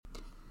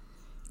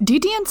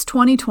DTN's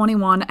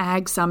 2021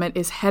 Ag Summit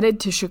is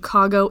headed to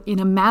Chicago in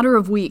a matter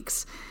of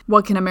weeks.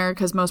 What can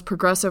America's most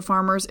progressive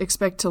farmers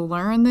expect to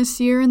learn this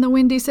year in the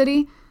Windy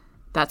City?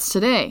 That's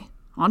today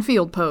on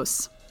Field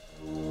Posts.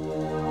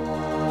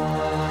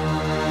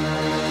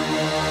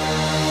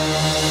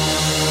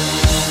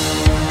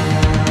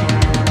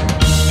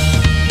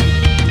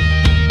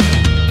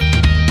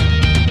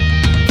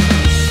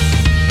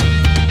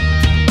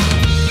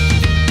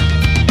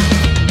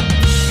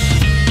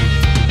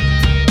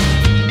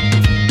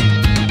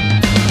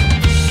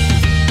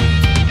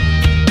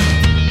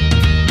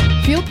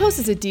 Field Post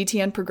is a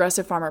DTN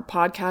Progressive Farmer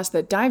podcast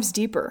that dives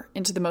deeper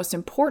into the most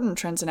important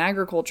trends in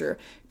agriculture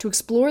to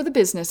explore the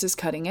business's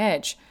cutting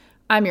edge.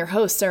 I'm your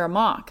host, Sarah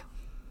Mock.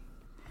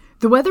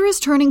 The weather is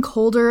turning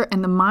colder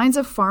and the minds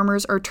of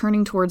farmers are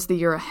turning towards the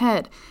year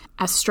ahead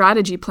as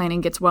strategy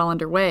planning gets well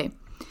underway.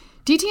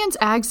 DTN's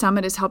Ag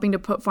Summit is helping to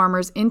put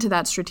farmers into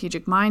that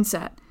strategic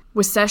mindset,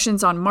 with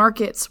sessions on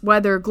markets,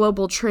 weather,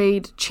 global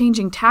trade,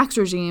 changing tax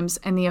regimes,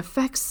 and the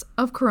effects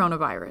of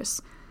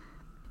coronavirus.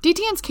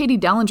 DTN's Katie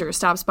Dellinger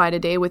stops by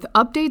today with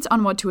updates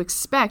on what to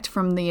expect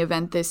from the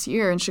event this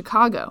year in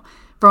Chicago,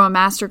 from a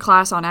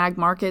masterclass on ag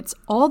markets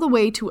all the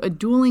way to a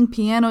dueling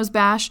pianos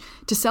bash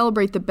to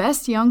celebrate the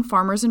best young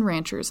farmers and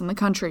ranchers in the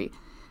country.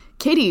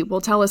 Katie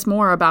will tell us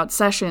more about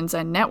sessions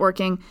and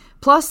networking,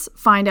 plus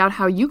find out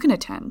how you can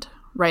attend,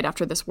 right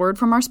after this word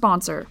from our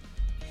sponsor.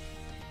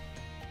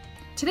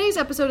 Today's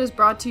episode is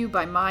brought to you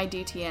by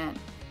MyDTN.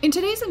 In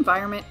today's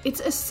environment,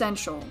 it's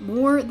essential,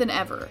 more than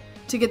ever,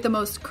 to get the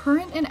most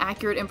current and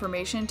accurate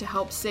information to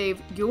help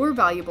save your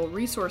valuable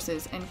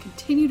resources and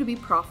continue to be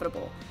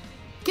profitable.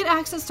 Get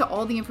access to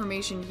all the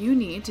information you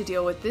need to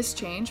deal with this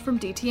change from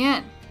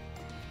DTN.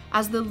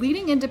 As the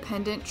leading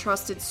independent,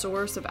 trusted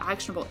source of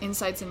actionable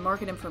insights and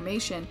market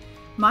information,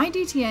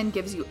 MyDTN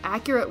gives you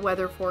accurate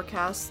weather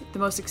forecasts, the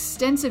most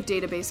extensive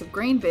database of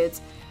grain bids,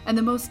 and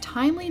the most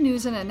timely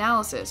news and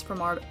analysis from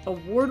our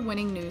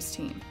award-winning news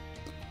team.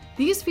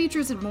 These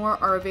features and more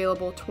are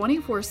available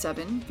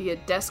 24/7 via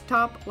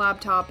desktop,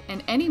 laptop,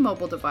 and any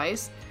mobile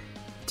device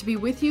to be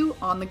with you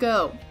on the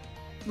go.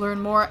 Learn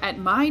more at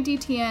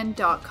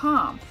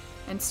mydtn.com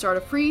and start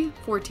a free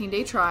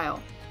 14-day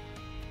trial.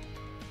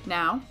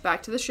 Now,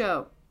 back to the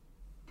show.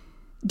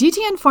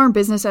 DTN Farm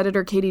Business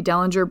Editor Katie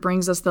Dellinger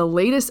brings us the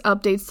latest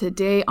updates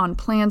today on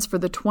plans for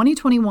the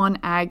 2021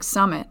 Ag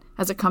Summit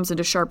as it comes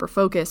into sharper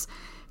focus.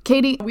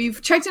 Katie,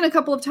 we've checked in a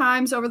couple of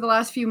times over the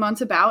last few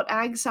months about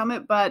Ag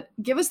Summit, but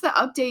give us the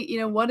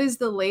update. What is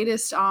the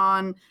latest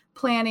on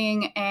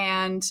planning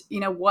and,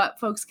 what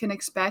folks can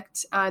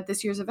expect at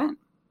this year's event?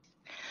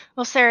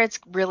 Well, Sarah, it's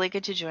really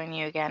good to join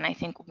you again. I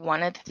think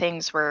one of the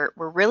things we're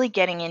really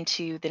getting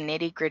into the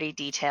nitty-gritty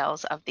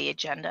details of the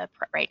agenda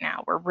right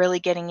now. We're really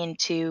getting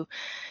into,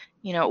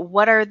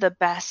 what are the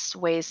best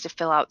ways to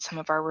fill out some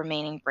of our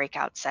remaining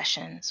breakout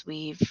sessions.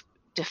 We've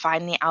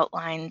define the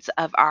outlines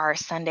of our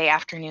Sunday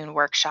afternoon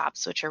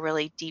workshops, which are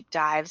really deep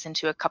dives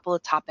into a couple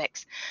of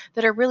topics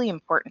that are really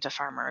important to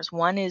farmers.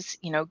 One is,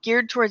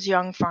 geared towards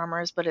young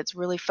farmers, but it's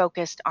really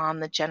focused on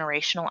the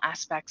generational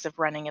aspects of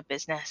running a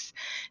business.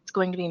 It's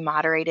going to be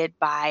moderated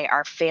by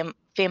our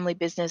family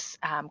business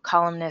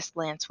columnist,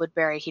 Lance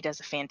Woodbury. He does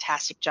a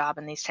fantastic job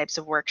in these types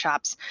of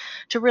workshops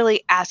to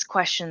really ask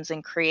questions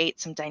and create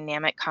some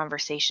dynamic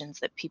conversations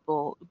that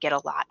people get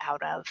a lot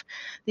out of.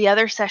 The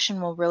other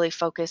session will really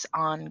focus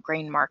on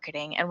grain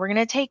marketing, and we're going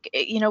to take,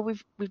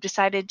 we've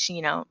decided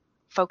to,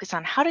 focus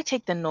on how to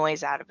take the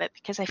noise out of it,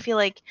 because I feel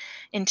like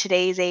in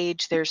today's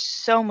age there's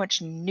so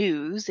much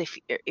news,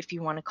 if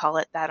you want to call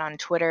it that, on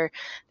Twitter.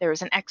 There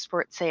was an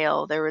export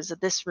sale, there was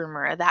this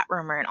rumor or that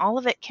rumor, and all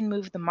of it can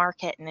move the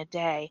market in a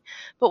day.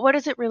 But what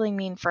does it really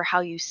mean for how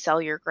you sell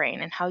your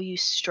grain and how you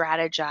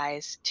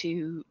strategize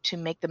to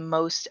make the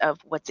most of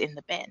what's in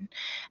the bin?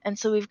 And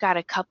so we've got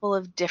a couple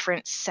of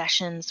different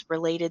sessions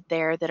related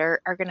there that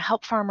are going to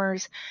help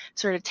farmers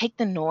sort of take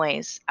the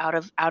noise out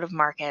of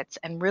markets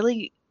and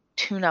really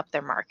tune up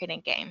their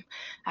marketing game.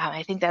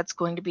 I think that's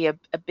going to be a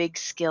big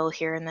skill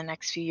here in the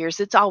next few years.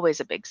 It's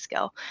always a big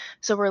skill.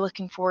 So we're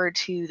looking forward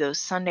to those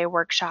Sunday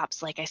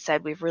workshops. Like I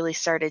said, we've really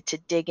started to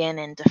dig in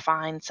and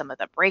define some of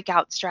the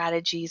breakout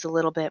strategies a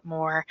little bit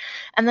more.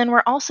 And then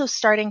we're also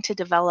starting to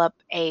develop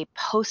a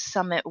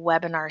post-summit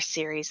webinar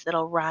series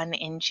that'll run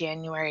in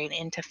January and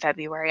into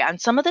February on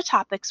some of the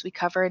topics we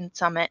cover in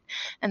Summit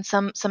and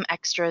some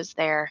extras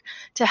there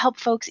to help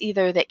folks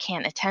either that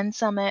can't attend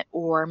Summit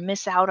or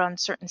miss out on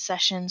certain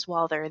sessions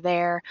while they're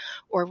there,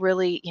 or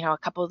really, a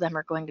couple of them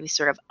are going to be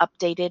sort of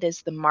updated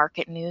as the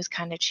market news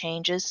kind of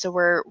changes. So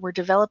we're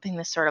developing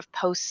this sort of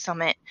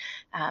post-summit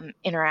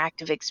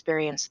interactive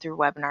experience through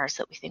webinars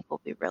that we think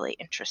will be really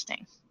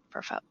interesting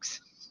for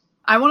folks.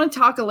 I want to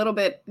talk a little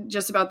bit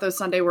just about those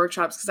Sunday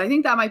workshops, because I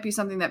think that might be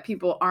something that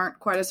people aren't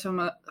quite as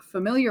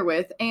familiar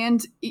with.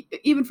 And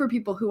even for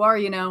people who are,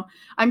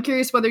 I'm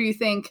curious whether you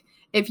think,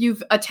 if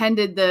you've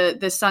attended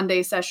the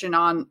Sunday session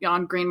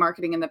on grain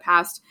marketing in the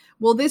past,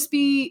 will this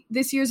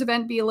year's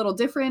event be a little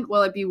different?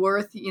 Will it be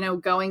worth,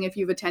 going if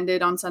you've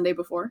attended on Sunday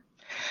before?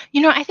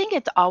 I think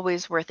it's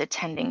always worth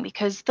attending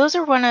because those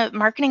are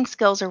marketing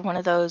skills are one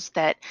of those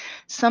that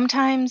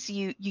sometimes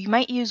you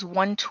might use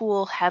one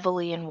tool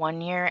heavily in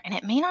one year and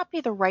it may not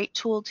be the right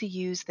tool to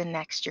use the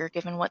next year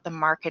given what the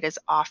market is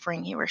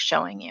offering you or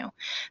showing you.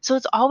 So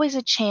it's always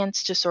a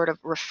chance to sort of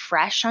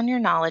refresh on your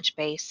knowledge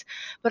base,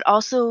 but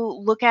also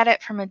look at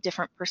it from a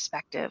different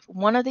perspective.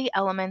 One of the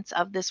elements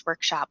of this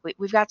workshop,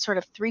 we've got sort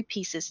of three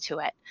pieces to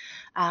it,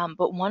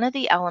 but one of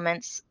the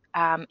elements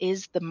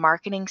is the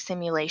marketing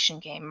simulation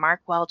game.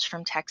 Mark Welch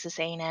from Texas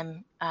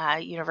A&M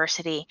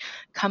University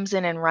comes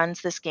in and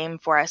runs this game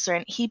for us,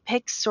 and he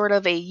picks sort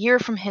of a year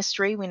from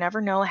history. We never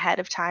know ahead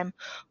of time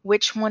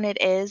which one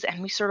it is,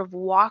 and we sort of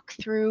walk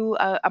through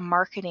a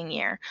marketing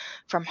year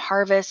from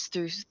harvest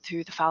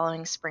through the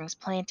following spring's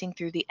planting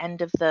through the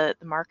end of the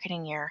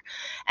marketing year,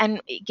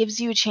 and it gives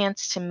you a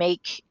chance to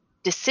make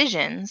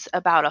decisions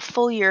about a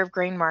full year of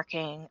grain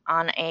marketing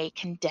on a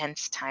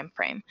condensed time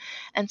frame.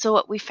 And so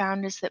what we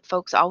found is that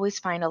folks always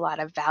find a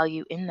lot of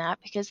value in that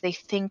because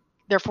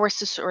they're forced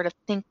to sort of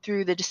think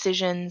through the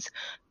decisions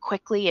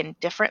quickly and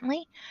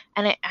differently.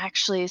 And it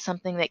actually is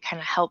something that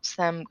kind of helps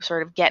them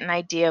sort of get an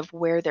idea of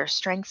where their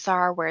strengths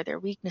are, where their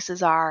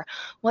weaknesses are,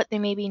 what they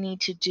maybe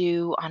need to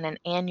do on an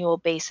annual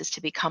basis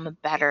to become a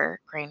better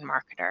grain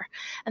marketer.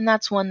 And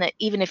that's one that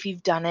even if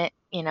you've done it,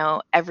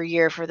 every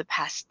year for the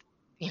past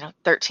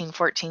 13,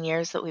 14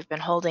 years that we've been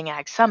holding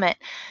Ag Summit,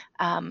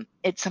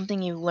 it's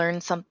something you learn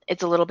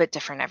it's a little bit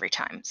different every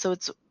time. So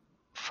it's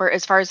for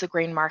as far as the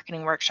grain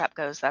marketing workshop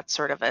goes, that's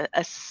sort of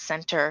a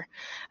center,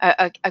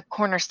 a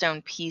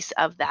cornerstone piece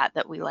of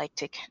that we like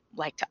to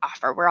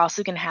offer. We're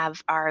also going to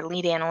have our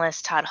lead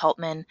analyst Todd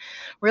Hultman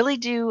really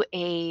do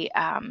a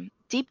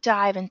deep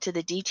dive into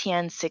the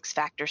DTN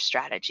 6-factor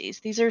strategies.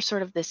 These are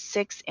sort of the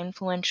 6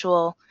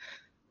 influential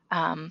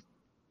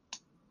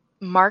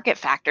market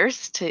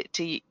factors to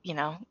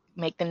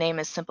make the name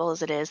as simple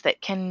as it is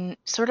that can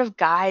sort of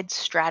guide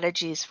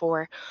strategies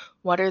for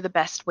what are the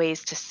best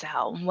ways to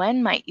sell,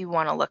 when might you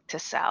want to look to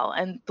sell,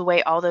 and the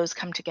way all those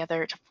come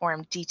together to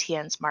form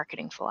DTN's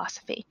marketing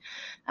philosophy.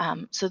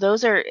 So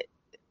those are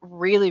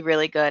really,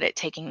 really good at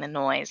taking the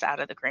noise out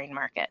of the grain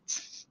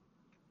markets.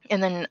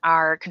 And then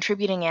our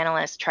contributing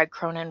analyst, Treg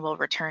Cronin, will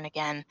return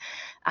again.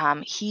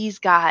 He's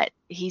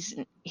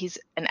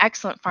an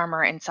excellent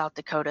farmer in South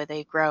Dakota.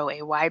 They grow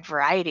a wide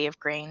variety of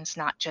grains,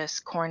 not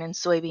just corn and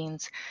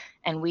soybeans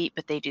and wheat,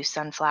 but they do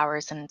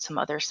sunflowers and some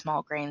other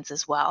small grains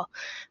as well.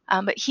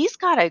 But he's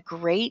got a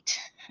great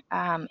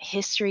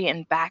history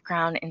and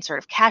background in sort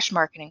of cash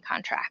marketing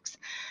contracts.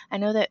 I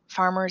know that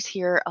farmers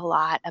hear a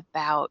lot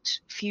about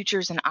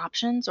futures and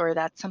options, or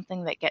that's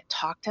something that get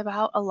talked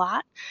about a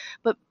lot.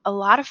 But a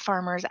lot of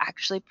farmers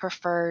actually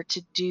prefer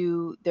to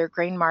do their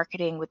grain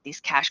marketing with these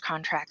cash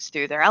contracts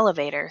through their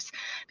elevators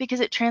because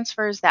it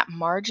transfers that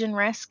margin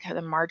risk,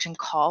 the margin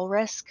call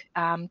risk,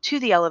 to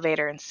the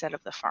elevator instead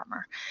of the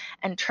farmer.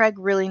 And Treg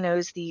really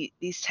knows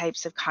these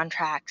types of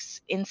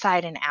contracts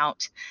inside and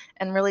out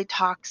and really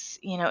talks,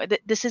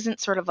 this isn't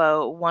sort of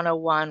a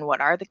 101,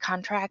 what are the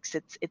contracts?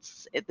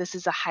 This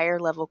is a higher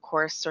level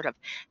course, sort of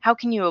how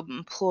can you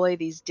employ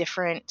these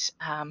different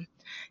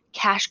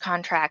cash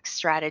contract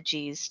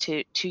strategies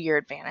to your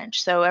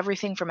advantage. So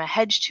everything from a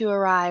hedge to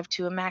arrive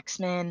to a max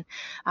min,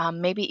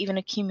 maybe even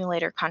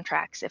accumulator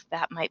contracts,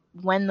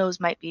 when those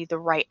might be the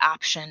right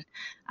option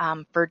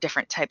for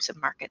different types of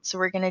markets. So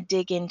we're going to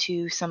dig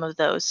into some of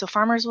those. So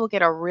farmers will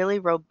get a really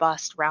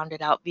robust,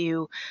 rounded out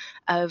view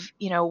of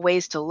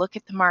ways to look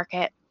at the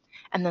market,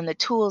 and then the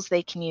tools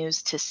they can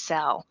use to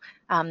sell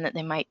that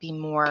they might be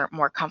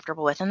more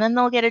comfortable with. And then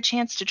they'll get a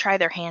chance to try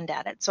their hand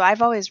at it. So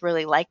I've always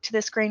really liked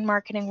this grain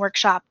marketing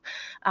workshop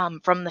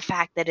from the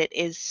fact that it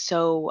is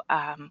so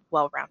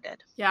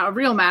well-rounded. Yeah, a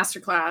real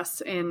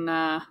masterclass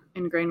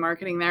in grain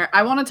marketing there.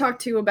 I want to talk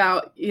to you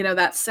about,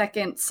 that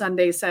second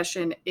Sunday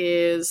session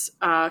is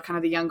kind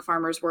of the Young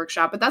Farmers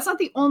Workshop, but that's not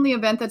the only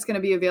event that's going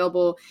to be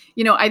available.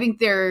 I think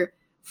they're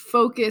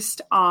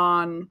focused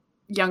on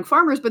young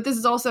farmers, but this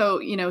is also,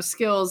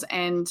 skills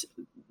and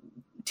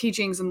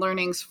teachings and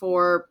learnings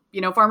for,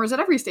 farmers at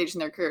every stage in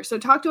their career. So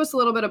talk to us a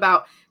little bit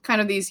about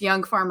kind of these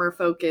young farmer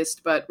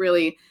focused, but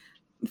really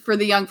for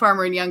the young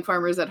farmer and young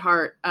farmers at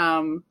heart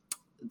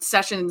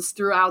sessions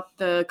throughout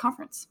the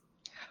conference.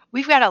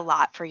 We've got a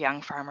lot for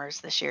young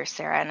farmers this year,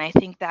 Sarah, and I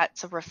think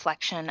that's a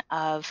reflection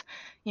of,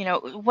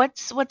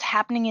 what's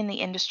happening in the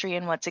industry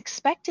and what's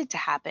expected to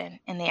happen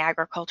in the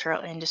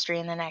agricultural industry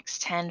in the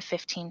next 10,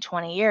 15,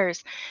 20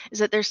 years is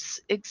that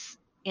there's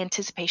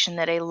anticipation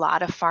that a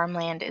lot of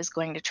farmland is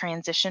going to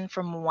transition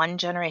from one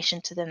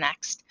generation to the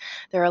next.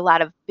 There are a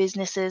lot of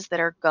businesses that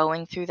are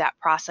going through that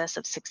process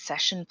of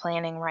succession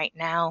planning right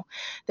now.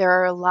 There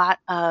are a lot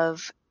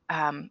of,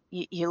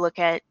 you look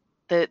at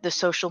the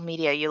social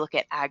media, you look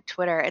at ag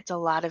Twitter, it's a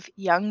lot of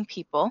young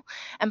people.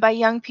 And by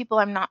young people,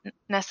 I'm not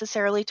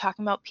necessarily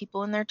talking about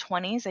people in their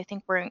 20s. I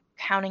think we're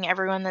counting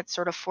everyone that's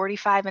sort of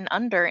 45 and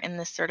under in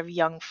this sort of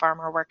young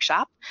farmer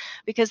workshop,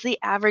 because the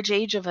average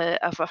age of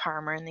a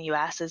farmer in the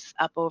US is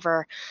up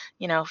over,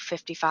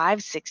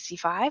 55,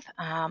 65.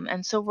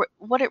 And so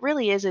what it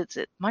really is, it's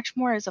much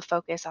more is a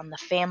focus on the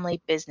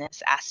family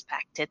business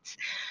aspect. It's,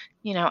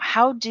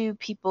 how do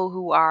people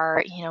who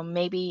are,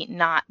 maybe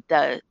not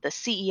the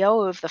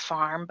CEO of the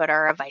farm, but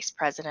are a vice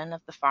president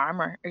of the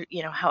farm, or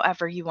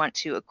however you want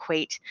to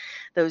equate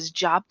those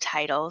job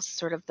titles,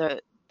 sort of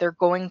they're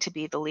going to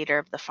be the leader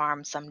of the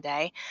farm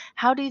someday.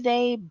 How do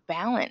they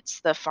balance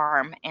the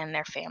farm and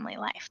their family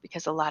life?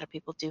 Because a lot of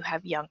people do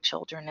have young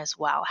children as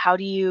well. How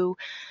do you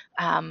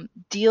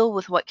deal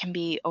with what can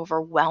be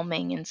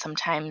overwhelming, and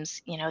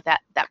sometimes,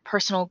 that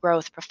personal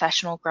growth,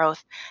 professional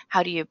growth?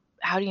 How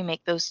do you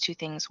make those two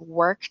things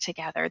work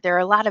together? There are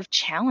a lot of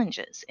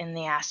challenges in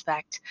the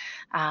aspect,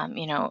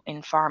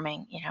 in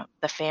farming,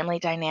 the family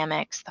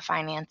dynamics, the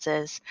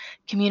finances,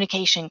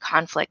 communication,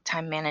 conflict,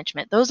 time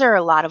management. Those are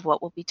a lot of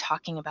what we'll be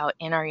talking about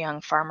in our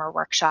Young Farmer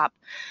Workshop,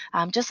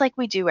 just like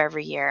we do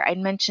every year. I'd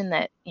mentioned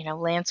that,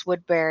 Lance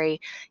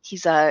Woodbury,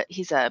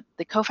 the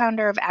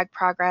co-founder of Ag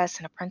Progress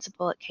and a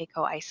principal at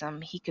Keiko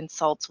ISOM. He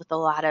consults with a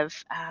lot of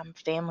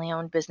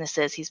family-owned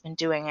businesses. He's been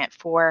doing it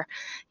for,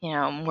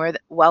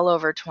 well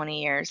over 20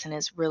 years, and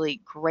is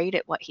really great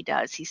at what he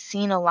does. He's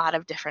seen a lot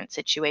of different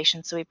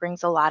situations, so he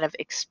brings a lot of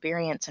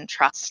experience and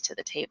trust to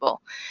the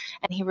table.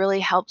 And he really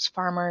helps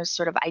farmers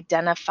sort of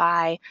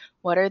identify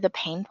what are the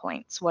pain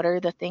points, what are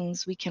the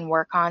things we can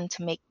work on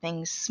to make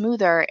things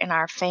smoother in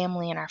our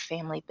family and our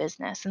family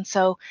business. And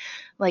so,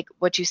 like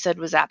what you said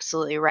was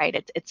absolutely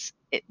right.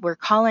 We're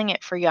calling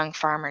it for young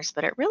farmers,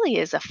 but it really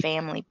is a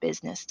family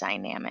business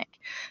dynamic,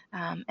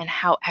 and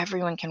how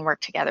everyone can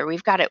work together.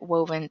 We've got it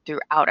woven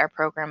throughout our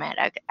program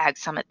at Ag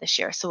Summit this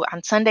year. So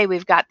on Sunday,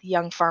 we've got the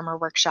Young Farmer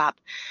Workshop.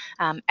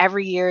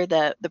 Every year,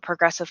 the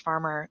Progressive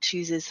Farmer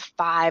chooses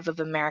 5 of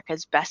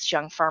America's best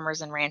young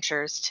farmers and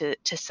ranchers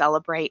to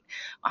celebrate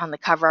on the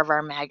cover of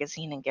our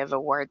magazine and give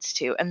awards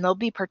to. And they'll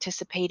be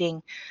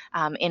participating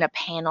in a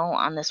panel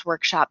on this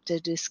workshop to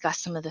discuss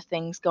some of the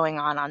things going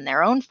on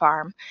their own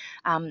farm,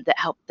 that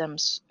help them,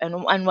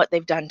 and what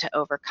they've done to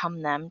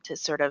overcome them, to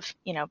sort of,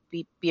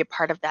 be a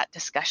part of that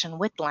discussion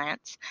with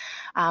Lance.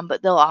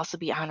 But they'll also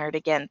be honored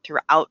again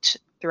throughout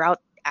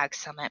Ag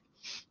Summit.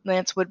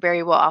 Lance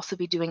Woodbury will also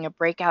be doing a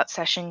breakout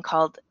session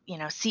called,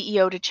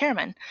 CEO to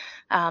Chairman,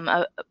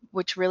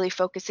 which really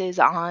focuses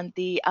on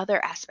the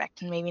other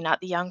aspect, and maybe not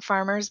the young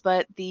farmers,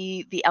 but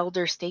the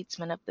elder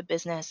statesmen of the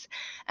business,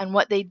 and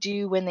what they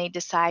do when they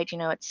decide,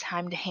 it's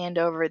time to hand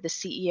over the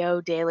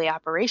CEO daily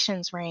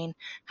operations reign.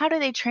 How do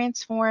they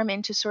transform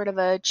into sort of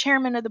a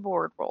chairman of the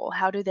board role?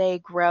 How do they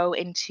grow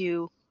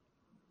into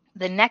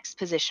the next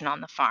position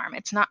on the farm?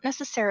 It's not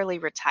necessarily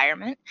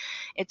retirement.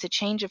 It's a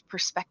change of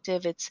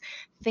perspective. It's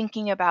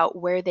thinking about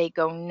where they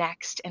go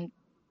next, and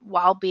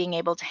while being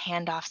able to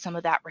hand off some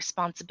of that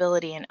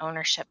responsibility and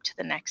ownership to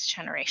the next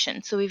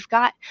generation. So we've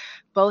got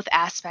both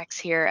aspects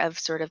here of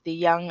sort of the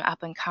young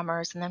up and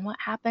comers, and then what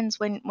happens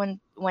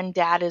when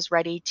dad is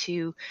ready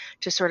to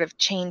sort of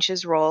change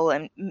his role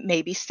and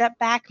maybe step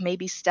back,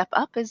 maybe step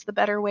up is the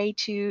better way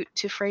to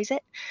phrase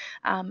it,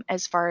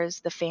 as far as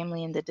the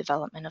family and the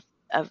development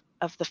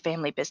of the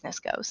family business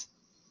goes.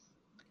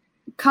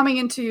 Coming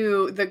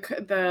into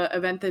the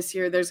event this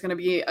year, there's going to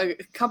be a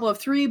couple of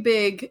 3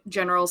 big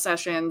general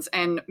sessions,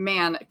 and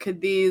man, could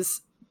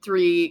these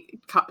 3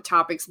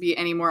 topics be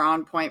any more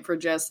on point for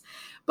just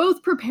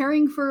both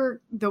preparing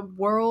for the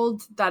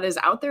world that is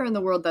out there and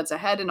the world that's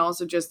ahead, and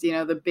also just,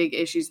 the big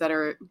issues that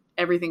are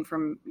everything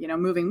from,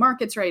 moving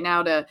markets right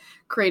now to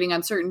creating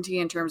uncertainty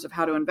in terms of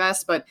how to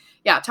invest. But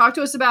yeah, talk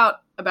to us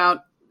about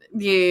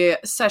the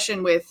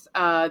session with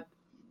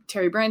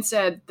Terry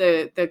Branstad,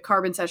 the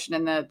carbon session,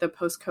 and the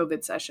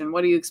post-COVID session.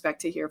 What do you expect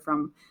to hear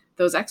from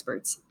those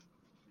experts?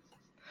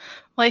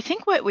 Well, I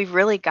think what we've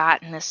really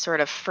got in this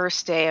sort of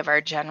first day of our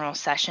general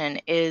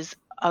session is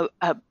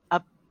a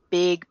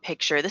big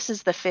picture. This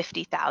is the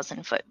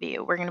 50,000-foot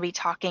view. We're going to be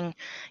talking,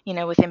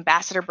 with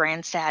Ambassador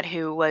Branstad,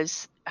 who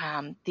was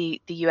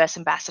the U.S.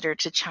 ambassador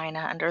to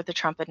China under the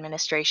Trump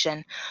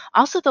administration,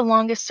 also the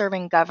longest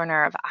serving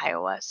governor of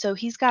Iowa. So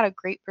he's got a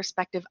great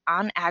perspective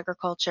on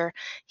agriculture.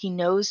 He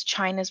knows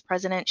China's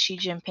President Xi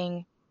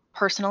Jinping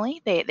personally.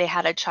 They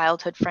had a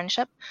childhood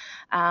friendship.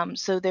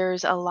 So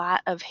there's a lot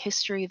of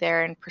history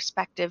there and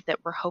perspective that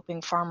we're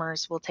hoping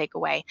farmers will take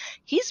away.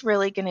 He's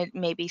really going to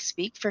maybe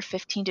speak for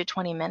 15 to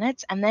 20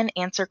 minutes and then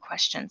answer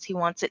questions. He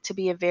wants it to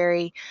be a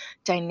very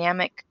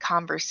dynamic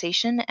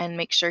conversation and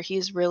make sure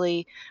he's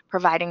really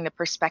providing the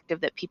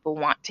perspective that people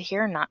want to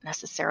hear, not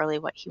necessarily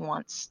what he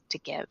wants to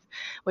give,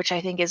 which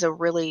I think is a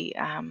really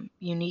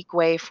unique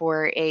way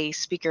for a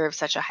speaker of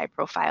such a high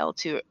profile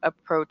to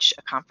approach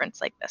a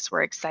conference like this.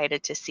 We're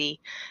excited to see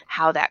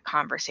how that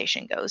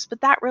conversation goes.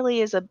 But that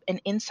really is an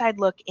inside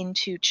look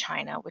into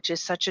China, which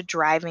is such a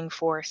driving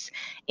force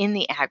in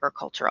the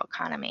agricultural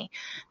economy.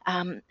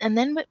 And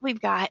then what we've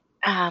got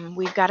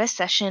We've got a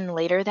session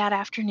later that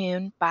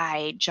afternoon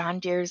by John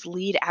Deere's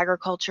lead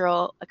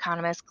agricultural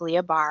economist,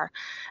 Glia Barr.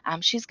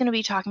 She's going to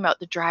be talking about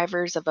the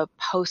drivers of a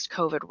post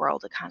COVID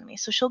world economy.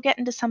 So she'll get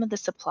into some of the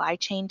supply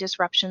chain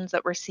disruptions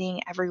that we're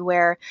seeing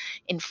everywhere,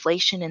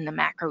 inflation in the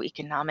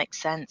macroeconomic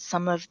sense,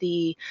 some of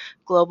the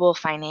global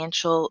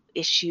financial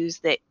issues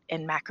that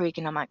and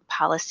macroeconomic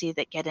policy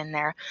that get in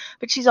there.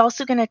 But she's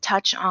also going to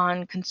touch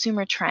on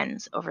consumer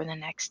trends over the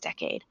next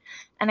decade.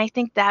 And I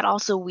think that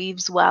also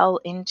weaves well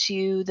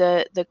into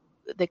the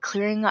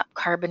clearing up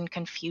carbon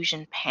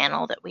confusion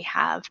panel that we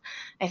have.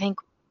 I think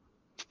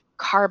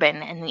carbon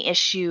and the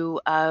issue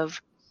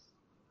of,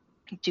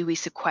 do we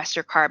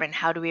sequester carbon?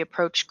 How do we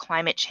approach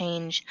climate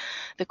change?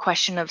 The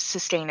question of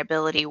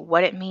sustainability,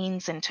 what it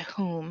means and to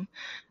whom,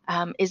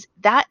 is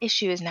that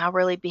issue is now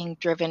really being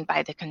driven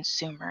by the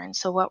consumer. And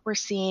so what we're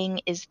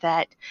seeing is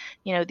that,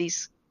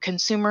 these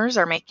consumers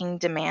are making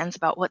demands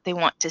about what they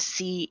want to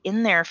see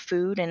in their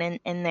food and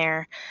in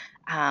their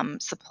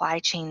supply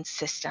chain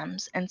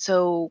systems. And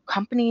so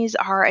companies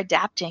are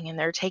adapting and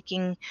they're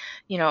taking,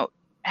 you know,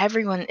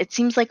 everyone, it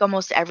seems like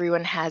almost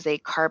everyone has a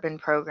carbon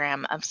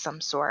program of some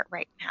sort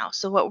right now.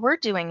 So what we're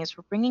doing is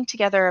we're bringing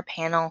together a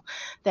panel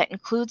that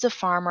includes a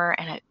farmer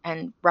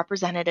and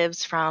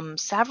representatives from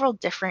several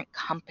different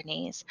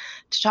companies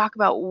to talk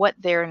about what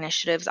their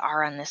initiatives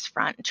are on this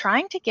front,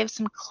 trying to give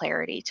some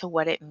clarity to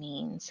what it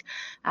means,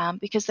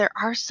 because there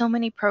are so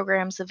many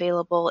programs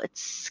available.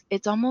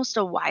 It's almost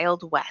a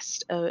wild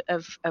west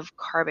of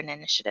carbon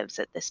initiatives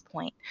at this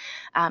point,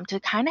 to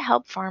kind of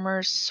help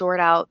farmers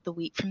sort out the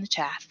wheat from the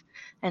chaff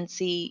and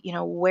see,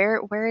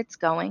 where it's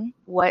going,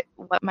 what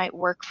might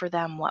work for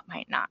them, what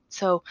might not.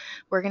 So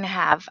we're going to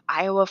have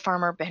Iowa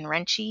farmer Ben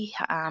Renchie.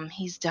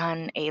 He's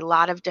done a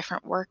lot of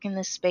different work in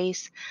this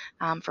space,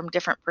 from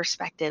different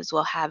perspectives.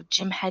 We'll have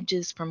Jim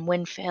Hedges from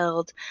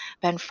Winfield,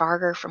 Ben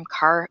Farger from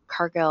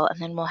Cargill, and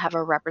then we'll have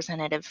a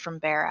representative from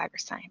Bayer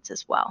AgriScience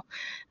as well.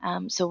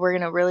 So we're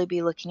going to really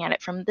be looking at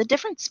it from the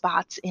different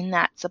spots in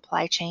that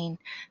supply chain,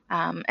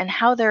 and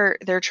how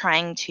they're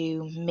trying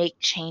to make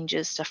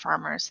changes to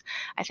farmers.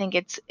 I think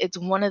it's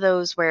one of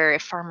those where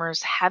if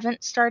farmers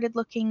haven't started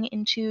looking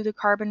into the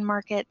carbon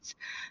markets,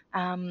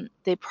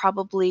 they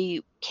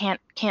probably can't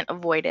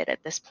avoid it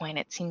at this point.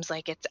 It seems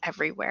like it's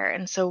everywhere,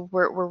 and so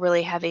we're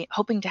really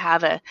hoping to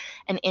have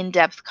an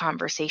in-depth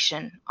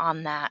conversation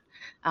on that,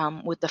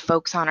 with the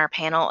folks on our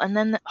panel, and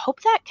then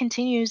hope that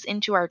continues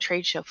into our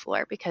trade show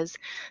floor, because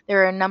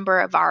there are a number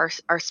of our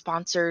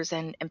sponsors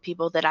and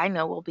people that I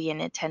know will be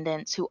in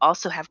attendance who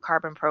also have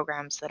carbon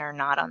programs that are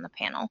not on the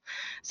panel.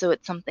 So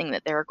it's something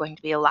that there are going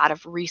to be a lot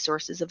of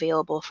resources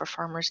available for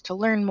farmers to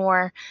learn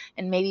more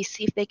and maybe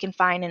see if they can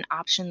find an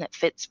option that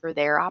fits for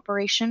their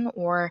operation,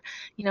 or,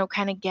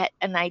 kind of get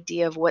an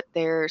idea of what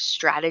their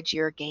strategy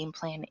or game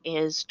plan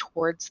is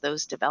towards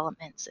those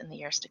developments in the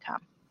years to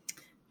come.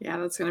 Yeah,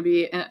 that's going to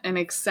be an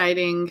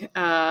exciting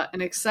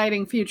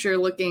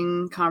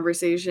future-looking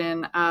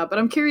conversation. But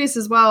I'm curious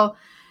as well.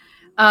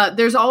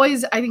 There's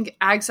always, I think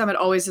Ag Summit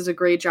always does a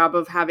great job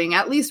of having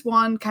at least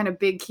one kind of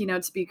big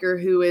keynote speaker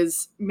who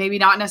is maybe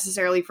not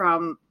necessarily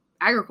from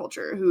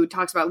agriculture, who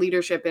talks about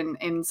leadership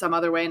in some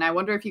other way. And I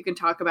wonder if you can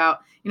talk about,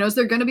 is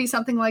there going to be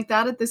something like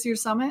that at this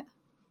year's summit?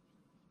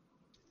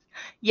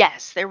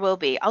 Yes, there will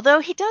be. Although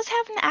he does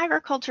have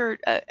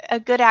a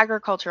good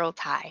agricultural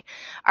tie.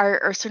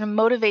 Our sort of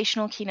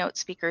motivational keynote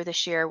speaker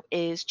this year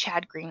is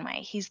Chad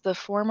Greenway. He's the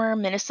former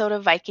Minnesota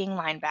Viking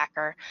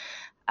linebacker.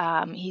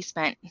 He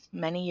spent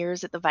many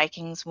years at the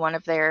Vikings, one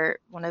of their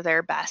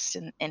best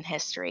in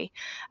history.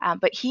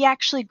 But he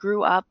actually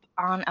grew up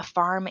on a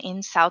farm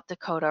in South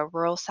Dakota,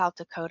 rural South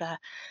Dakota.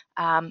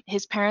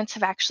 His parents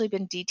have actually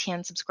been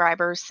DTN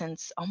subscribers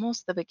since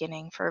almost the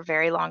beginning, for a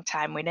very long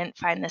time. We didn't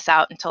find this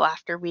out until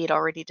after we had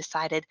already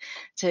decided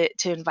to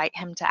invite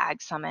him to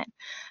Ag Summit.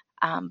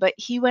 But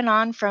he went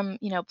on from,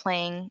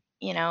 playing,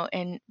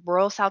 in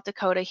rural South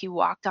Dakota. He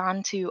walked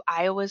on to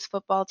Iowa's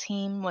football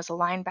team, was a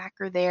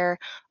linebacker there,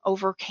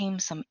 overcame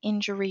some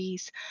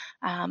injuries.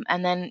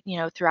 And then,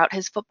 throughout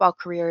his football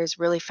career has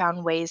really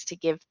found ways to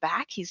give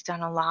back. He's done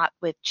a lot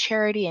with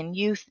charity and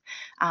youth,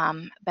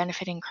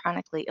 benefiting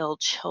chronically ill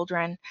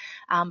children.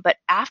 But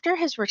after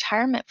his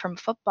retirement from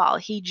football,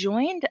 he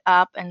joined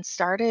up and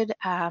started,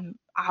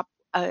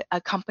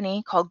 a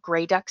company called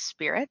Grey Duck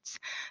Spirits.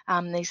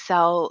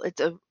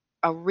 It's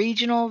a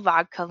regional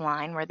vodka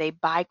line where they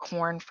buy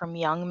corn from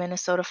young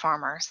Minnesota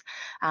farmers.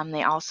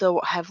 They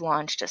also have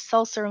launched a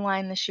seltzer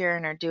line this year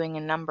and are doing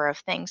a number of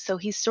things. So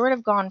he's sort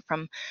of gone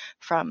from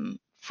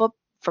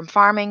from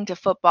farming to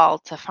football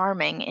to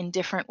farming in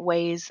different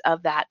ways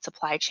of that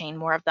supply chain,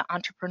 more of the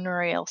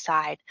entrepreneurial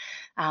side.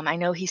 I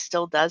know he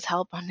still does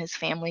help on his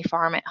family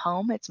farm at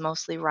home. It's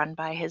mostly run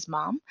by his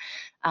mom,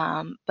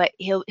 but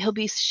he'll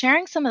be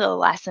sharing some of the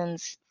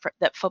lessons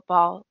that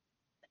football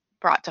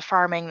brought to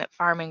farming, that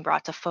farming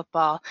brought to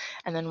football,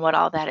 and then what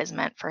all that has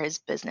meant for his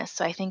business.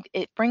 So I think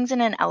it brings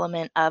in an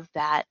element of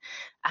that,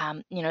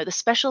 the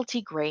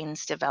specialty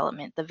grains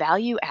development, the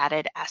value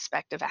added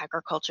aspect of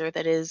agriculture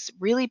that is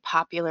really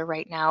popular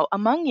right now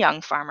among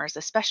young farmers,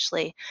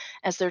 especially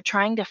as they're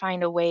trying to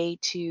find a way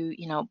to,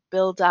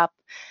 build up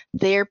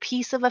their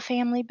piece of a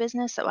family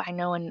business. So I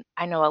know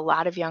a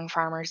lot of young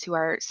farmers who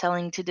are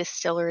selling to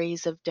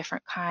distilleries of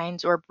different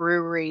kinds or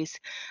breweries,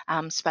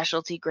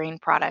 specialty grain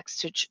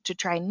products to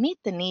try and meet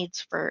the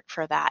needs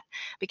for that,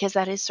 because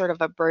that is sort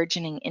of a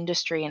burgeoning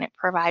industry, and it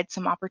provides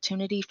some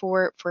opportunity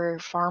for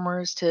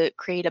farmers to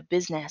create a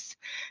business,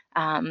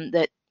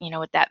 that,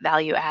 with that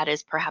value add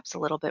is perhaps a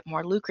little bit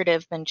more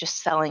lucrative than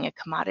just selling a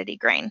commodity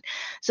grain.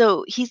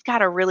 So he's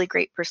got a really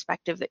great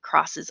perspective that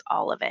crosses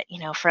all of it,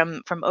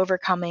 from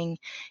overcoming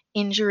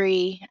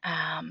injury,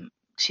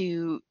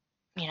 to,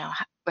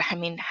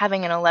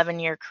 having an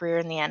 11-year career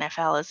in the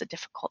NFL is a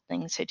difficult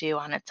thing to do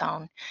on its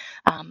own.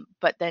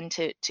 But then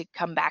to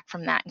come back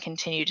from that and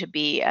continue to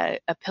be a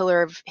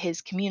pillar of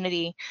his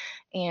community,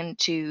 and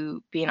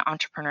to be an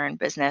entrepreneur in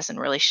business and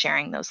really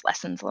sharing those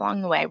lessons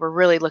along the way. We're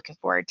really looking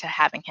forward to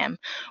having him.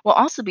 We'll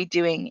also be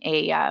doing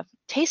a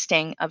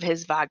tasting of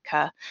his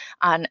vodka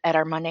at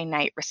our Monday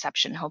night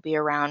reception. He'll be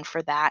around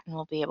for that, and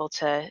we'll be able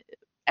to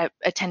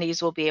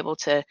attendees will be able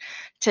to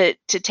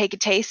take a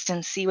taste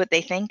and see what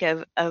they think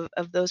of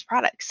those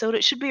products. So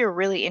it should be a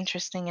really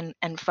interesting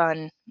and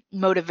fun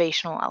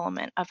motivational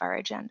element of our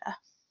agenda.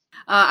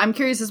 I'm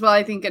curious as well.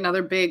 I think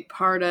another big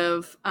part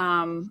of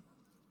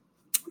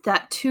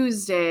that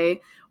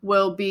Tuesday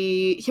will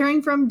be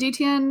hearing from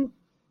DTN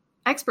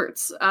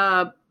experts,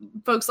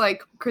 folks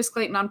like Chris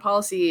Clayton on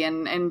policy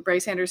and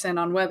Bryce Anderson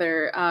on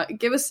weather.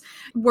 Give us,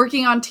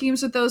 working on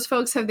teams with those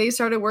folks, have they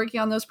started working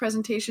on those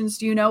presentations?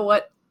 Do you know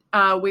what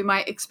we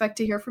might expect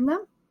to hear from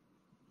them?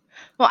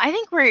 Well, I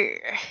think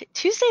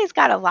Tuesday's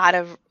got a lot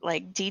of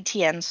like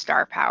DTN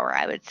star power,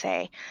 I would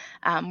say.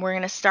 We're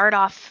going to start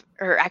off,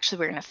 or actually,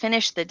 we're going to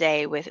finish the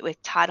day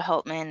with Todd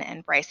Hultman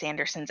and Bryce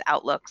Anderson's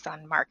outlooks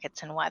on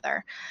markets and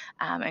weather.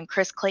 And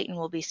Chris Clayton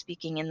will be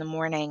speaking in the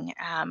morning,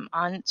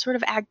 on sort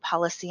of ag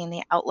policy and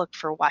the outlook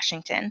for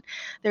Washington.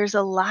 There's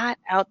a lot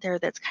out there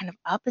that's kind of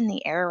up in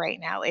the air right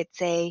now.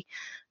 It's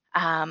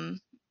um,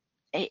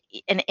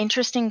 an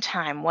interesting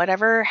time.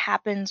 Whatever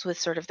happens with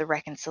sort of the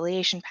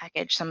reconciliation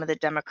package, some of the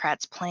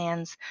Democrats'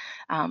 plans,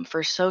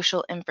 for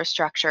social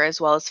infrastructure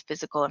as well as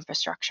physical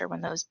infrastructure,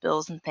 when those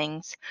bills and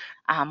things,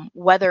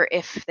 whether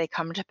if they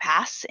come to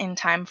pass in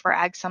time for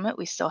Ag Summit,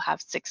 we still have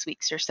 6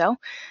 weeks or so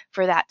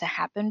for that to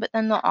happen. But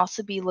then they'll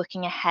also be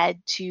looking ahead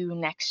to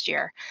next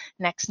year.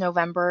 Next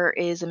November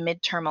is a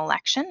midterm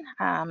election,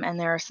 and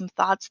there are some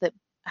thoughts that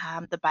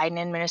the Biden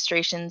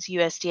administration's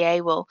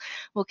USDA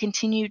will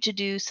continue to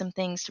do some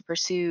things to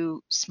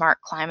pursue smart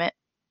climate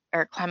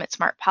or climate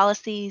smart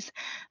policies.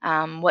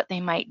 What they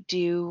might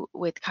do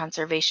with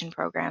conservation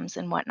programs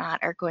and whatnot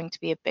are going to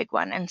be a big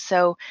one. And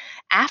so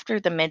after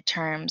the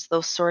midterms,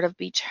 they'll sort of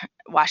be,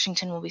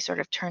 Washington will be sort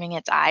of turning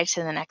its eye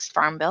to the next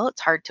farm bill.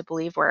 It's hard to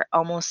believe we're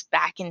almost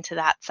back into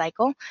that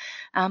cycle,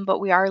 but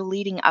we are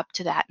leading up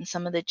to that, and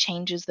some of the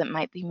changes that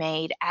might be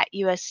made at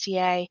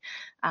USDA,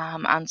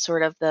 on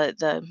sort of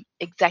the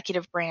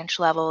executive branch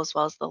level as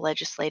well as the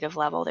legislative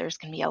level. There's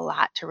going to be a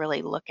lot to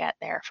really look at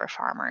there for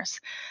farmers.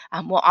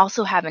 We'll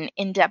also have an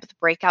in-depth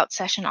breakout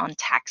session on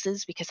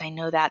taxes, because I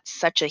know that's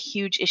such a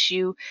huge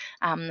issue,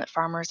 that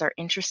farmers are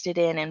interested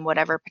in, and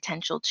whatever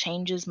potential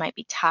changes might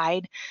be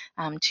tied,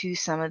 to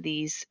some of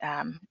these,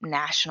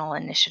 national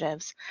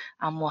initiatives,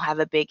 will have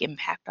a big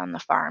impact on the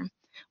farm,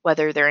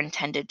 whether they're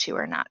intended to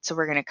or not. So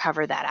we're going to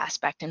cover that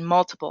aspect in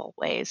multiple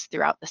ways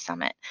throughout the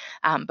summit.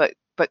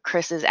 But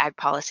Chris's ag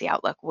policy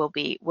outlook will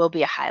be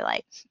a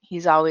highlight.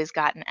 He's always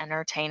got an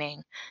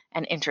entertaining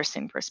and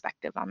interesting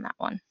perspective on that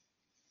one.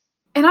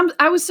 And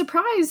I was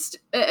surprised,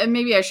 and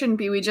maybe I shouldn't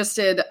be. We just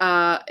did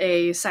a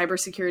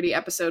cybersecurity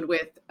episode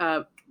with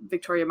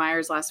Victoria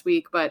Myers last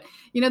week, but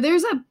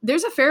there's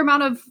a fair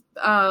amount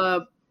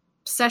of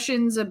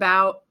sessions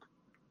about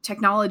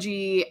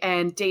technology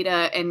and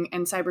data and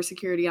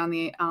cybersecurity on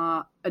the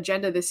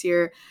agenda this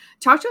year.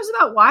 Talk to us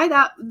about why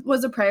that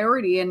was a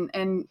priority,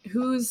 and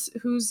who's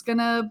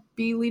gonna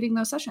be leading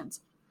those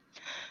sessions.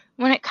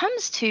 When it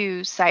comes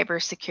to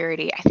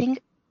cybersecurity, I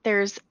think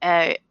there's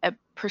a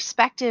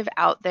perspective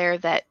out there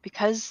that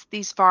because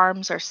these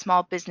farms are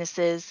small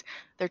businesses,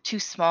 they're too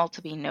small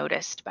to be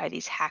noticed by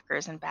these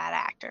hackers and bad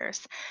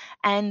actors.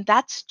 And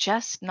that's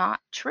just not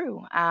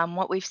true.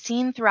 What we've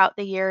seen throughout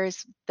the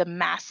years, the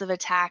massive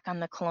attack on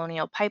the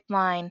Colonial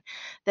Pipeline,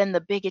 then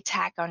the big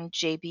attack on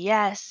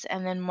JBS,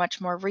 and then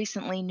much more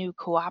recently, New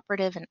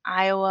Cooperative in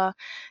Iowa,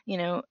 you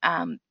know,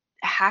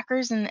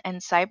 hackers and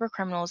cyber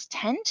criminals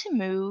tend to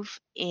move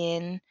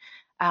in,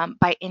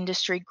 by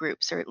industry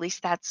groups, or at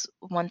least that's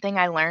one thing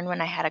I learned when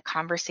I had a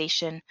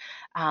conversation,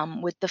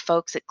 with the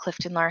folks at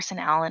Clifton Larson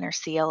Allen, or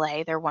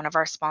CLA. They're one of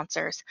our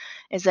sponsors.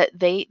 Is that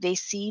they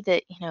see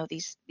that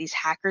these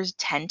hackers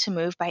tend to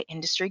move by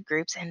industry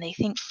groups, and they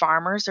think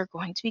farmers are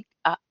going to be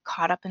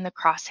caught up in the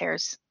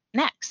crosshairs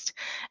next,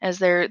 as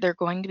they're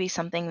going to be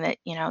something that,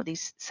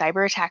 these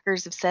cyber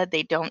attackers have said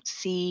they don't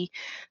see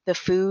the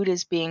food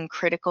as being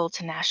critical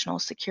to national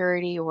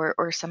security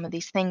or some of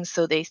these things,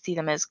 so they see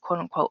them as quote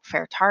unquote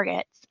fair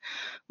targets.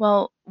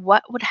 Well,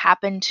 what would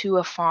happen to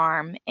a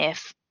farm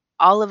if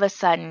all of a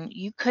sudden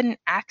you couldn't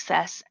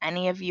access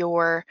any of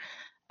your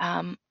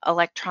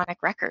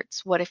electronic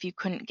records? What if you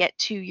couldn't get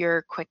to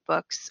your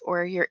QuickBooks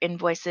or your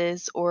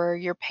invoices or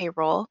your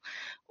payroll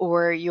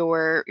or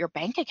your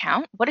bank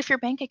account? What if your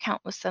bank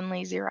account was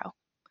suddenly zero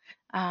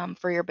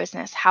for your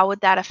business? How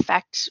would that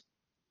affect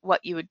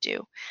what you would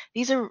do?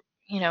 These are,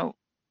 you know,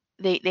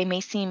 they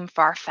may seem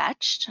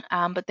far-fetched,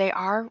 but they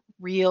are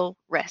real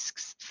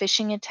risks.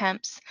 Phishing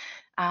attempts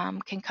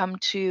can come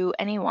to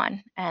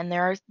anyone,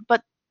 and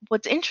but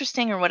what's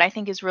interesting, or what I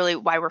think is really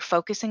why we're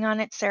focusing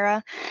on it,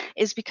 Sarah,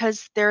 is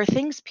because there are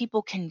things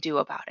people can do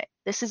about it.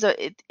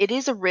 It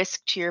is a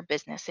risk to your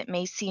business. It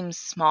may seem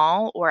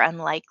small or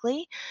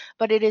unlikely,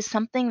 but it is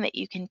something that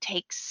you can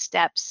take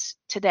steps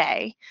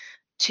today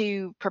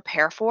to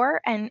prepare for,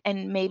 and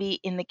maybe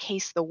in the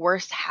case the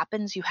worst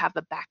happens, you have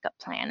a backup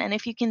plan. And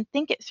if you can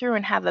think it through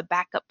and have a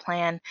backup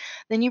plan,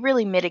 then you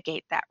really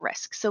mitigate that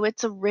risk. So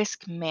it's a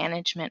risk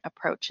management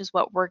approach is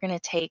what we're going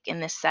to take in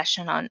this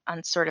session on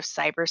sort of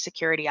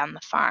cybersecurity on the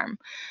farm.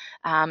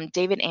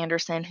 David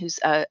Anderson, who's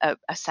a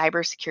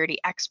cybersecurity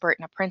expert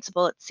and a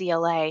principal at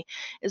CLA,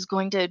 is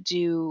going to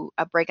do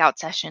a breakout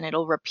session.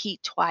 It'll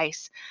repeat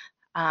twice,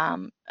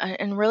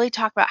 and really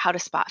talk about how to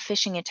spot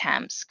phishing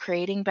attempts,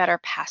 creating better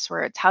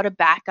passwords, how to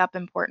back up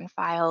important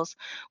files,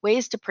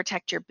 ways to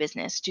protect your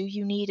business. Do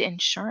you need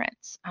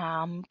insurance?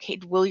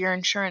 Will your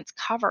insurance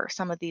cover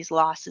some of these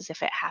losses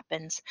if it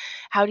happens?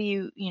 How do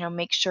you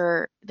make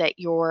sure that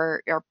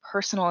your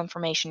personal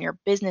information, your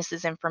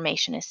business's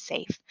information is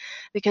safe?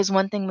 Because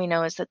one thing we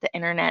know is that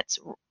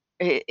the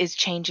is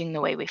changing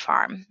the way we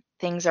farm.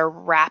 Things are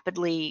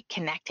rapidly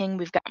connecting.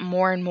 We've got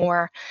more and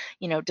more,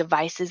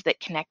 devices that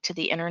connect to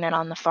the internet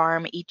on the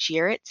farm each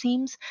year, it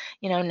seems.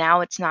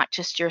 Now it's not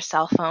just your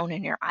cell phone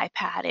and your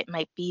iPad. It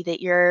might be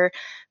that your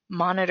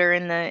monitor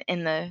in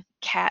the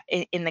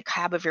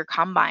cab of your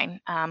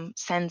combine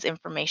sends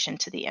information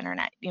to the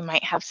internet. You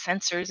might have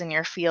sensors in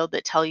your field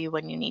that tell you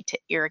when you need to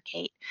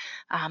irrigate.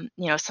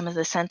 Some of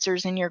the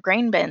sensors in your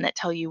grain bin that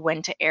tell you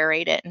when to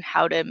aerate it and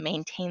how to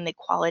maintain the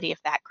quality of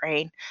that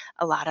grain.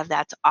 A lot of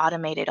that's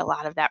automated. A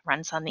lot of that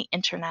runs on the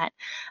internet,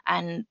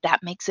 and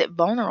that makes it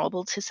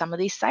vulnerable to some of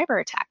these cyber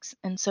attacks.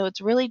 And so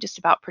it's really just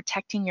about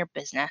protecting your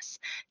business,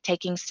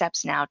 taking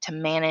steps now to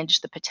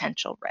manage the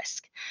potential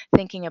risk,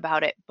 thinking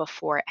about it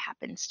before it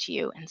happens to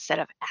you instead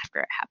of after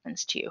it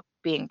happens to you,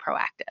 being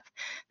proactive.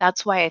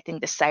 That's why I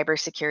think the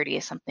cybersecurity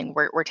is something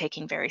we're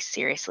taking very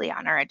seriously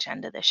on our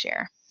agenda this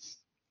year.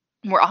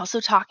 We're also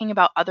talking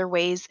about other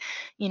ways,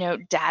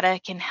 data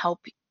can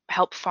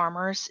help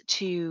farmers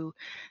to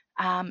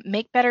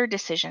make better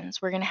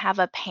decisions. We're going to have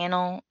a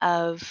panel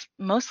of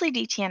mostly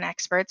DTN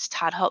experts: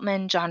 Todd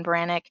Hultman, John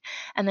Brannick,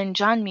 and then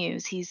John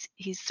Muse.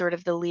 He's sort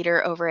of the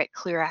leader over at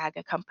ClearAg,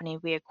 a company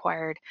we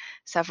acquired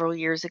several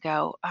years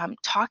ago,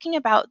 talking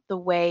about the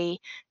way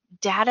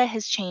data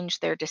has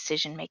changed their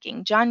decision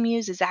making. John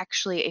Muse is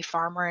actually a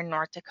farmer in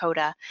North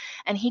Dakota,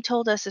 and he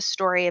told us a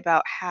story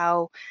about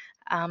how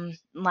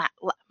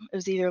it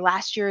was either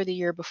last year or the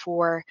year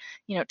before,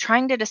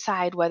 trying to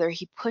decide whether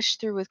he pushed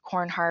through with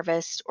corn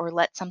harvest or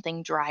let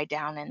something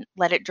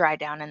let it dry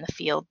down in the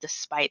field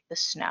despite the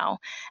snow.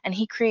 And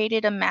he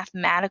created a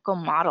mathematical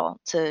model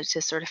to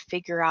sort of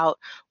figure out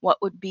what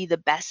would be the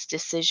best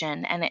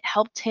decision. And it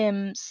helped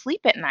him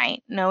sleep at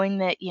night, knowing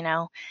that,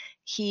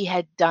 he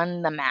had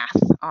done the math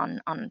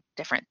on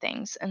different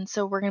things. And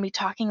so we're going to be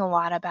talking a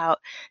lot about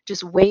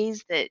just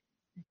ways that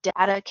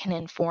data can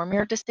inform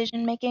your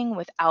decision making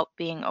without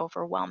being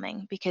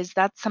overwhelming, because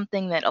that's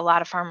something that a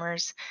lot of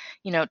farmers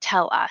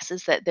tell us,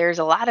 is that there's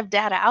a lot of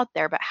data out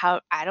there, but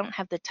how I don't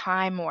have the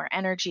time or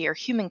energy or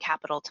human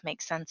capital to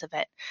make sense of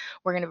it.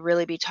 We're going to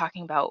really be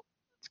talking about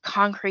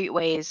concrete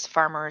ways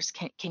farmers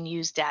can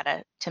use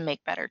data to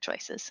make better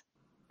choices.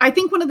 I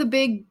think one of the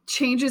big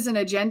changes in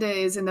agenda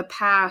is, in the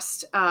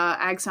past,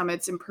 ag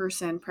summits in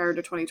person prior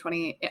to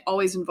 2020, it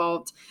always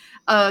involved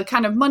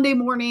kind of Monday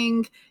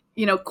morning,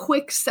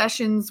 quick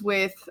sessions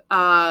with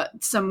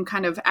some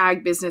kind of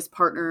ag business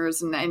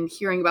partners and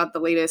hearing about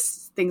the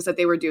latest things that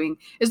they were doing.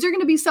 Is there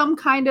going to be some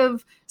kind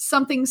of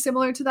something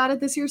similar to that at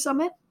this year's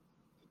summit?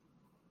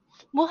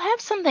 We'll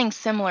have something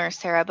similar,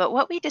 Sarah, but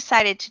what we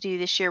decided to do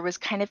this year was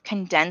kind of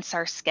condense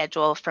our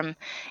schedule from,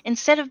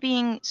 instead of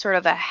being sort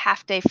of a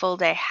half day, full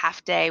day,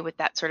 half day with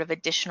that sort of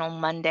additional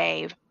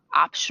Monday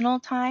optional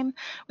time,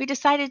 we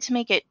decided to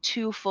make it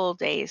 2 full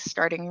days,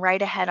 starting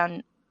right ahead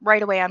on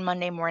right away on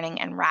Monday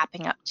morning and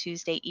wrapping up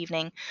Tuesday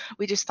evening.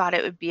 We just thought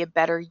it would be a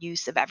better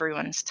use of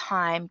everyone's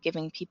time,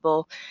 giving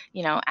people,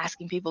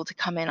 asking people to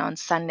come in on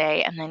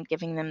Sunday and then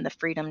giving them the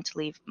freedom to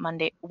leave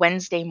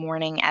Wednesday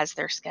morning as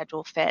their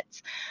schedule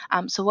fits.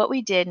 So what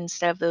we did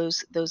instead of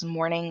those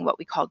morning, what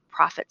we called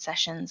profit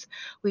sessions,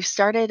 we've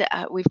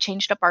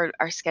changed up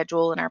our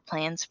schedule and our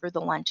plans for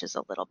the lunches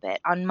a little bit.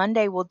 On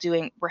Monday,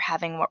 we're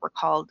having what we're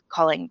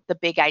calling the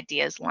big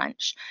ideas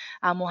lunch.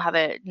 We'll have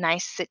a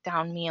nice sit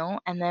down meal,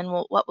 and then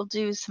what we'll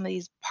do is some of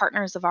these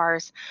partners of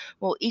ours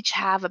will each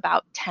have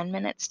about 10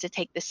 minutes to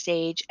take the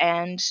stage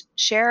and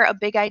share a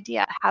big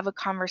idea, have a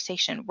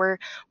conversation. We're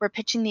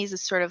pitching these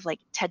as sort of like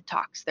TED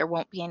Talks. There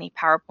won't be any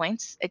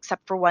PowerPoints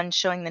except for one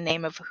showing the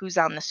name of who's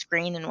on the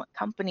screen and what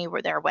company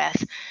we're there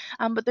with.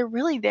 But they're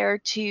really there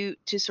to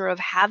sort of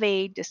have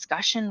a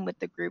discussion with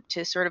the group,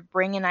 to sort of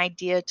bring an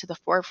idea to the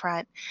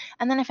forefront.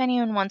 And then if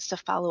anyone wants to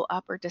follow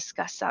up or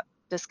discuss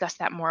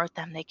that more with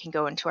them, they can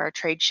go into our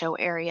trade show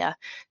area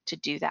to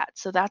do that.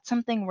 So that's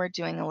something we're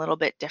doing a little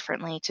bit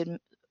differently to,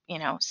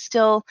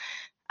 still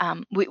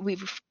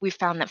we've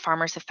found that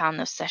farmers have found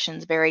those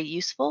sessions very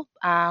useful,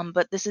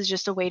 but this is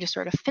just a way to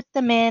sort of fit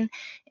them in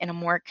a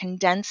more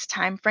condensed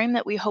time frame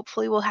that we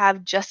hopefully will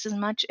have just as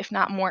much, if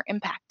not more,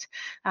 impact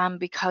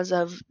because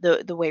of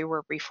the way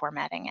we're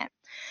reformatting it.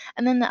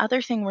 And then the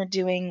other thing we're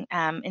doing,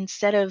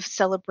 instead of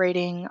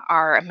celebrating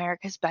our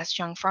America's Best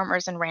Young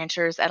Farmers and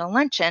Ranchers at a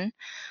luncheon,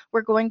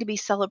 we're going to be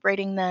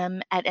celebrating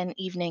them at an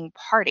evening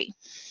party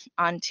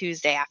on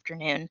Tuesday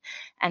afternoon.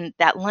 And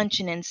that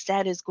luncheon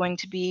instead is going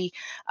to be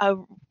a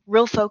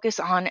real focus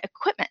on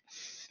equipment,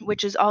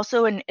 which is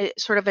also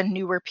sort of a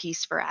newer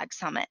piece for Ag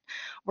Summit.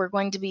 We're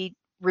going to be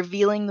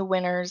revealing the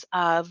winners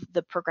of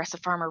the Progressive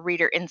Farmer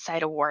Reader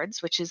Insight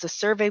Awards, which is a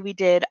survey we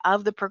did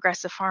of the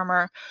Progressive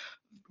Farmer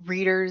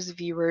readers,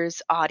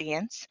 viewers,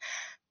 audience,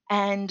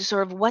 and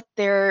sort of what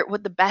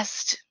the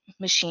best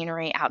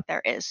machinery out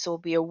there is. So we'll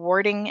be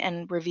awarding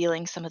and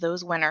revealing some of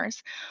those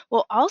winners.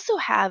 We'll also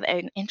have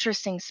an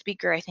interesting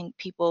speaker I think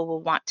people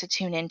will want to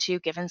tune into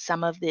given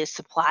some of the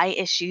supply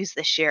issues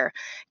this year.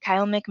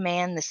 Kyle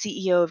McMahon, the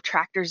CEO of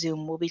Tractor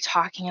Zoom, will be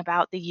talking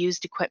about the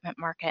used equipment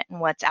market and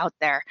what's out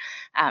there.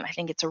 I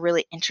think it's a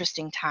really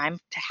interesting time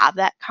to have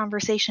that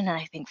conversation, and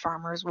I think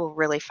farmers will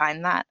really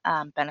find that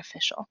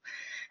beneficial.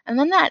 And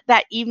then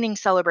that evening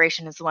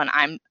celebration is the one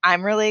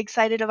I'm really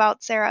excited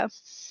about, Sarah.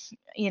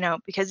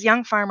 Because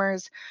young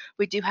farmers,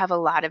 we do have a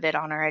lot of it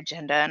on our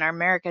agenda, and our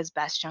America's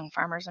Best Young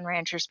Farmers and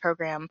Ranchers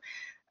program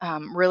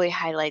really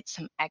highlights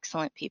some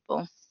excellent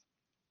people.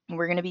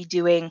 We're going to be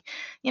doing,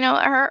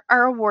 our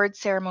award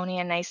ceremony,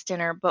 a nice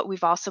dinner, but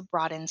we've also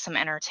brought in some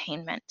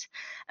entertainment.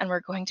 And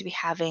we're going to be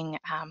having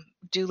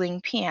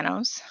dueling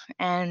pianos,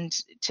 and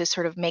to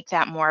sort of make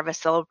that more of a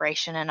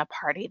celebration and a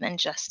party than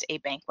just a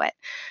banquet.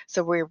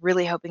 So we're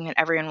really hoping that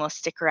everyone will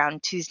stick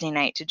around Tuesday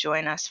night to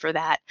join us for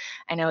that.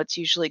 I know it's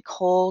usually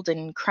cold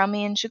and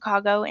crummy in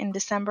Chicago in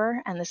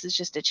December, and this is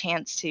just a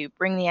chance to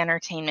bring the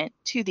entertainment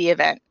to the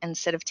event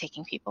instead of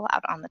taking people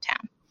out on the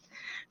town.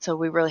 So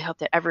we really hope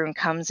that everyone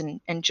comes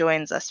and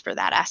joins us for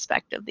that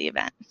aspect of the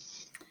event.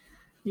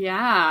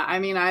 Yeah, I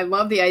mean, I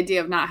love the idea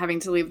of not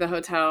having to leave the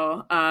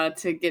hotel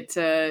to get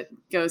to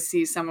go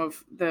see some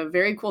of the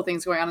very cool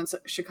things going on in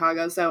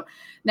Chicago. So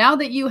now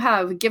that you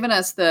have given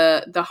us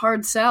the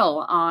hard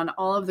sell on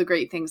all of the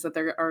great things that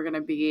there are going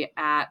to be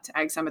at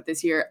Ag Summit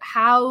this year,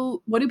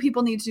 what do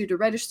people need to do to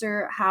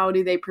register? How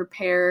do they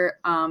prepare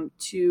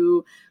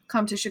to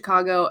come to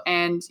Chicago?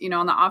 And,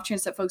 on the off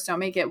chance that folks don't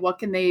make it,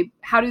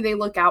 how do they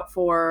look out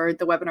for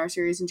the webinar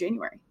series in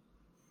January?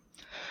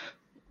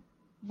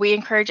 We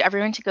encourage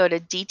everyone to go to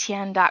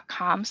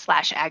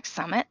dtn.com/Ag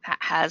Summit. That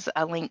has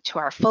a link to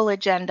our full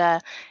agenda,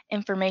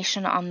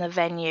 information on the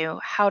venue,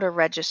 how to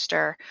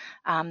register.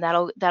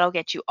 That'll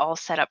get you all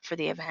set up for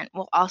the event.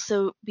 We'll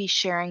also be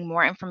sharing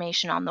more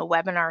information on the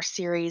webinar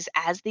series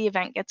as the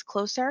event gets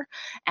closer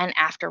and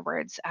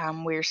afterwards.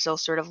 We're still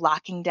sort of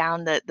locking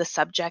down the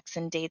subjects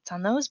and dates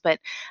on those, but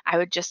I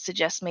would just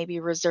suggest maybe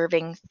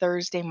reserving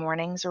Thursday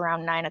mornings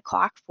around 9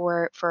 o'clock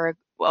for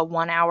a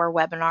 1-hour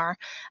webinar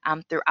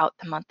throughout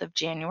the month of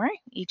January,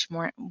 each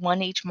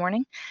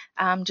morning,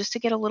 just to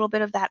get a little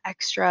bit of that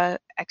extra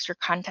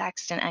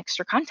context and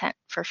extra content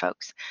for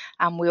folks.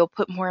 We'll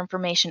put more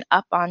information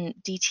up on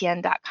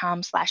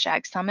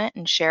dtn.com/Ag Summit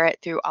and share it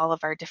through all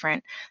of our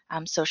different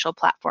social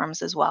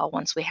platforms as well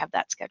once we have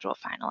that schedule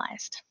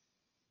finalized.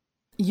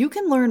 You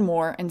can learn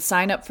more and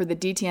sign up for the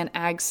DTN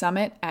Ag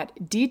Summit at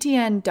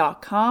dtn.com/Ag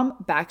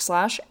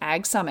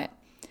Summit.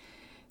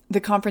 The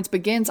conference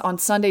begins on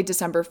Sunday,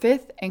 December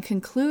 5th and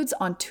concludes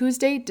on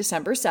Tuesday,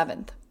 December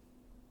 7th.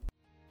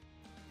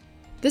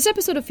 This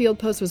episode of Field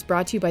Post was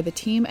brought to you by the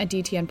team at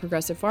DTN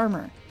Progressive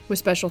Farmer, with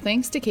special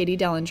thanks to Katie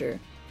Dellinger.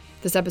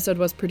 This episode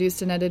was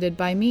produced and edited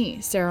by me,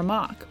 Sarah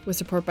Mock, with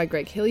support by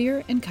Greg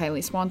Hillier and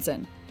Kylie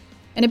Swanson.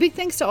 And a big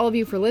thanks to all of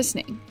you for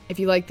listening. If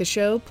you like the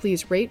show,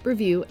 please rate,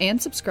 review,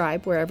 and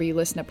subscribe wherever you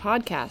listen to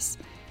podcasts.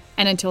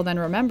 And until then,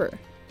 remember,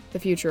 the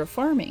future of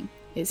farming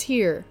is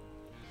here.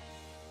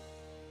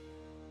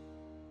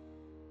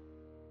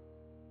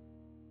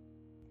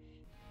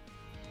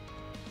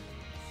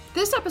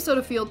 This episode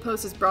of Field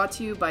Post is brought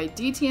to you by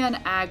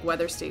DTN Ag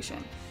Weather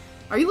Station.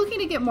 Are you looking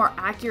to get more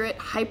accurate,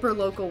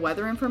 hyper-local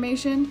weather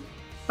information?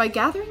 By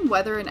gathering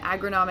weather and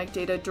agronomic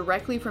data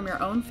directly from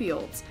your own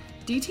fields,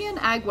 DTN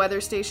Ag Weather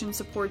Station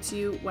supports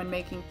you when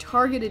making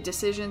targeted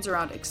decisions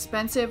around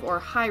expensive or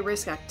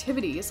high-risk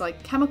activities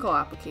like chemical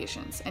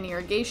applications and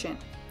irrigation.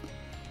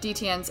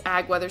 DTN's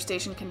Ag Weather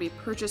Station can be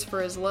purchased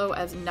for as low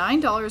as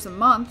 $9 a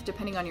month,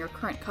 depending on your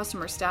current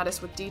customer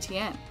status with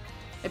DTN.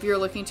 If you're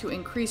looking to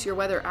increase your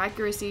weather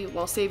accuracy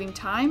while saving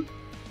time,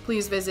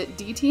 please visit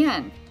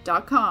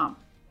dtn.com.